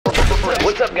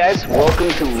What's up, guys? Welcome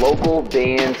to local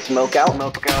band Smokeout.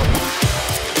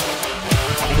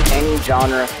 Any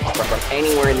genre from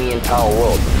anywhere in the entire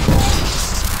world.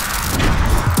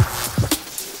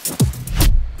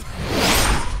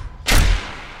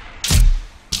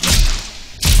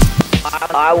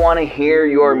 I want to hear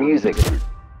your music.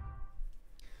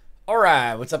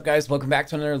 Alright, what's up, guys? Welcome back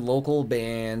to another local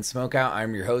band Smokeout.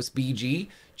 I'm your host, BG.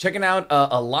 Checking out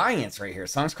Alliance right here. The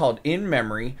song's called In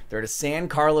Memory. They're at San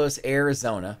Carlos,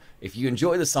 Arizona. If you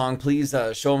enjoy the song, please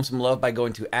show them some love by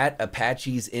going to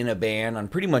 @ApachesInABand on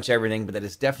pretty much everything, but that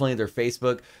is definitely their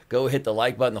Facebook. Go hit the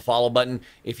like button, the follow button.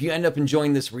 If you end up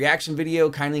enjoying this reaction video,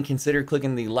 kindly consider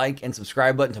clicking the like and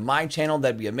subscribe button to my channel.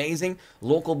 That'd be amazing.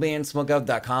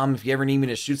 Localbandsmokeout.com. If you ever need me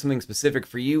to shoot something specific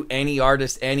for you, any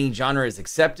artist, any genre is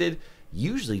accepted.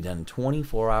 Usually done in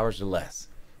 24 hours or less.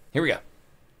 Here we go.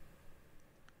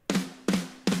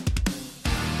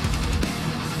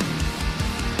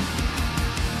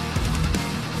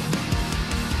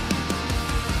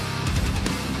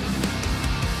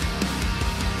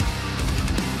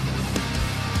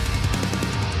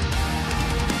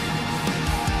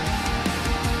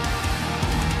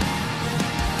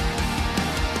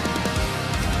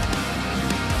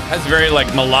 That's very like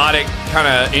melodic kind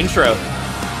of intro.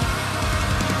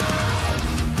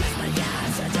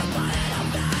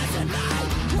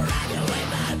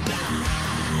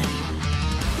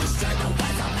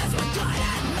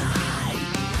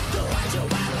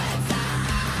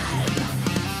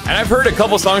 And I've heard a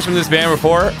couple songs from this band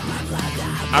before.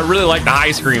 I really like the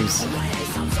high screams.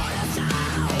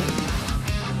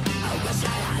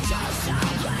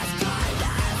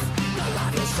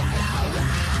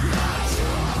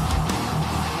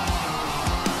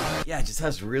 Yeah, it just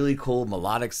has really cool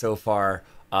melodic so far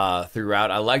throughout.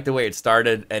 I like the way it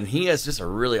started, and he has just a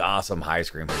really awesome high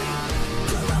scream.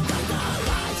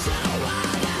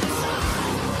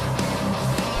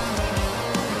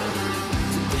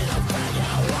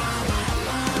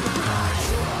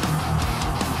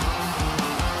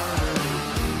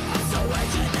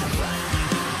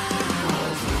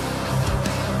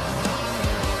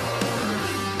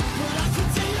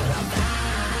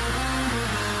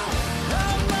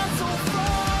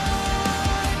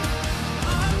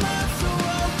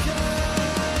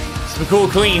 Some cool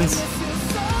cleans.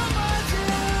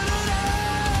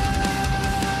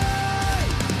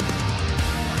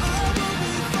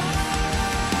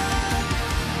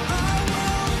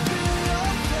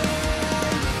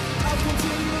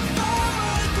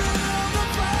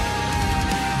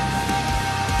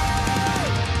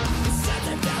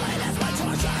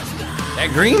 That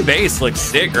green bass looks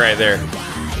sick right there.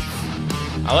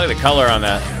 I like the color on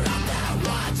that.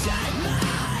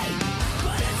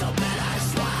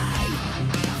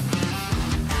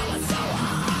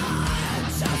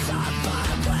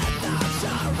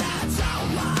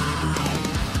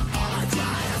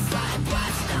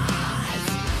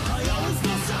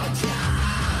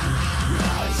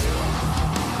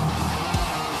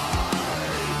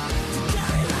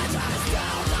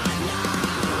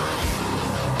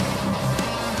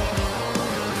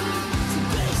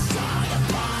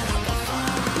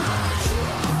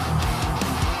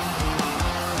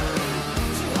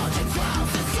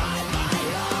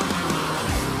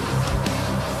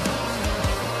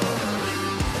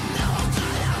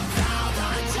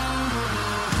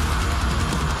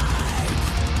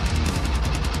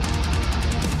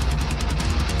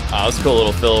 Oh, that's a cool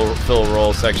little fill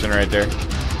roll section right there.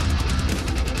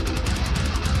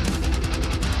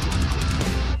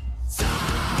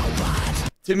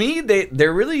 To me,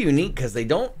 they're really unique because they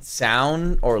don't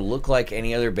sound or look like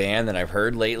any other band that I've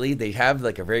heard lately. They have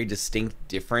like a very distinct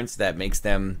difference that makes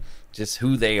them just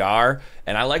who they are.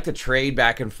 And I like the trade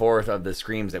back and forth of the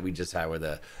screams that we just had with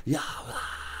the yeah,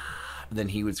 then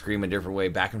he would scream a different way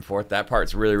back and forth. That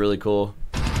part's really, really cool.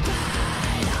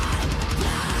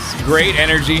 Great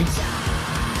energy.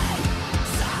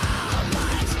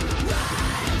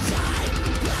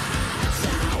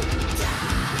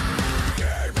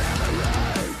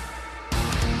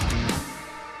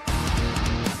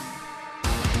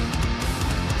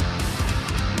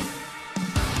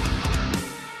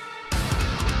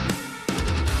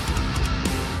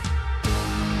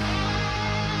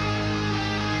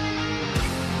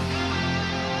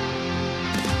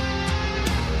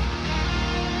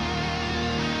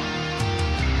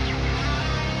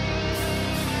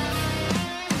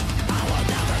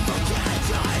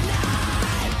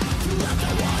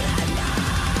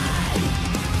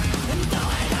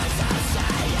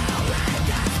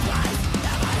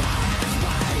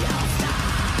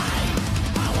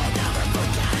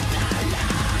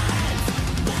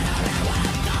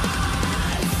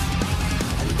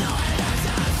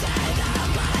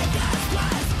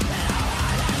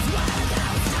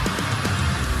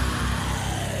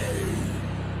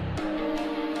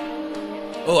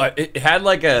 Oh, it had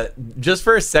like a, just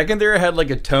for a second there, it had like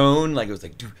a tone, like it was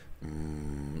like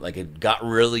it got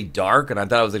really dark, and I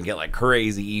thought I was gonna get like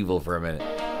crazy evil for a minute.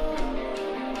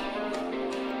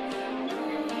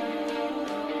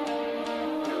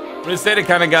 But instead it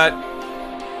kind of got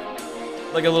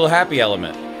like a little happy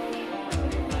element.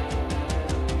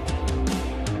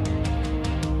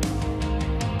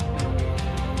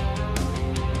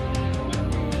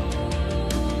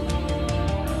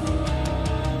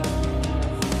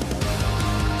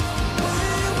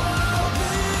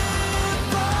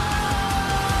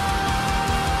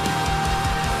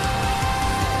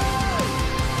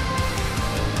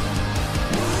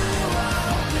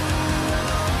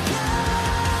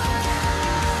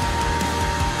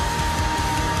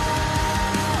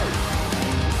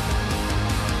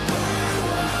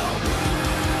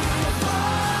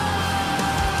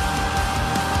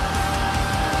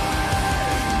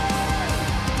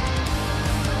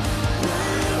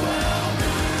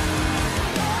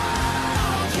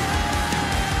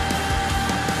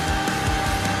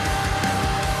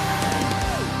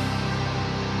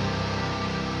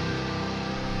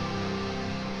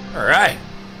 All right.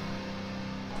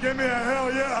 Give me a hell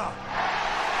yeah.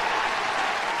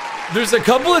 There's a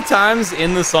couple of times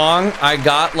in the song I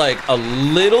got like a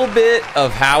little bit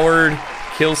of Howard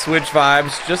Kill Switch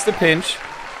vibes, just a pinch,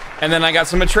 and then I got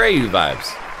some Atreyu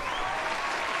vibes.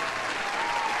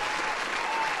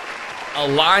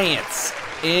 Alliance,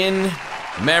 In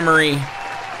Memory.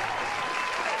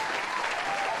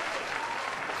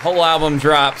 Whole album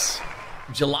drops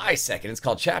July 2nd. It's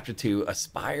called Chapter 2,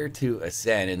 Aspire to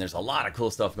Ascend, and there's a lot of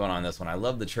cool stuff going on in this one. I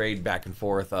love the trade back and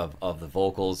forth of the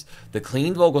vocals. The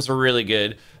clean vocals were really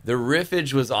good. The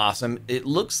riffage was awesome. It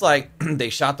looks like they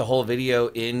shot the whole video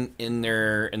in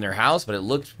their house, but it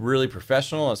looked really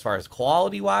professional as far as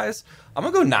quality-wise. I'm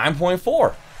gonna go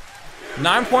 9.4.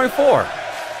 9.4.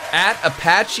 At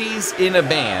Apaches in a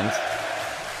Band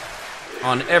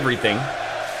on everything.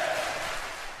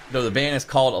 Though the band is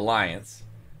called Alliance.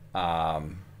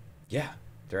 Yeah,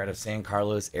 they're out of San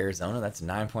Carlos, Arizona. That's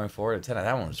 9.4 out of 10.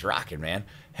 That one was rocking, man.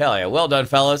 Hell yeah. Well done,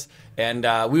 fellas. And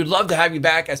we would love to have you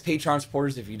back as Patreon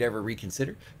supporters if you'd ever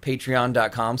reconsider.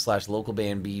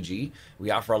 Patreon.com/localbandbg.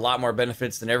 We offer a lot more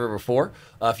benefits than ever before.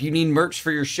 If you need merch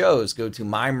for your shows, go to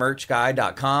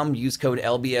mymerchguy.com. Use code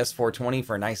LBS420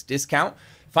 for a nice discount.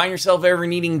 Find yourself ever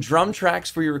needing drum tracks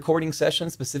for your recording session,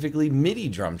 specifically MIDI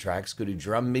drum tracks, go to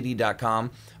drummidi.com.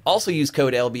 Also use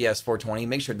code LBS420.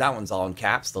 Make sure that one's all in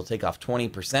caps. They'll take off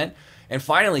 20%. And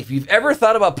finally, if you've ever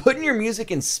thought about putting your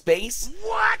music in space,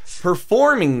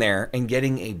 performing there, and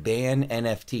getting a band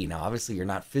NFT. Now, obviously, you're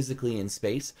not physically in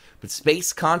space, but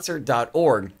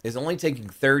spaceconcert.org is only taking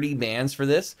 30 bands for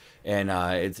this. And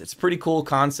it's a pretty cool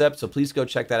concept, so please go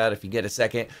check that out if you get a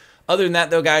second. Other than that,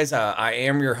 though, guys, I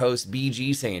am your host,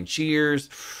 BG, saying cheers,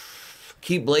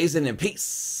 keep blazing, and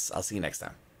peace. I'll see you next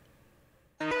time.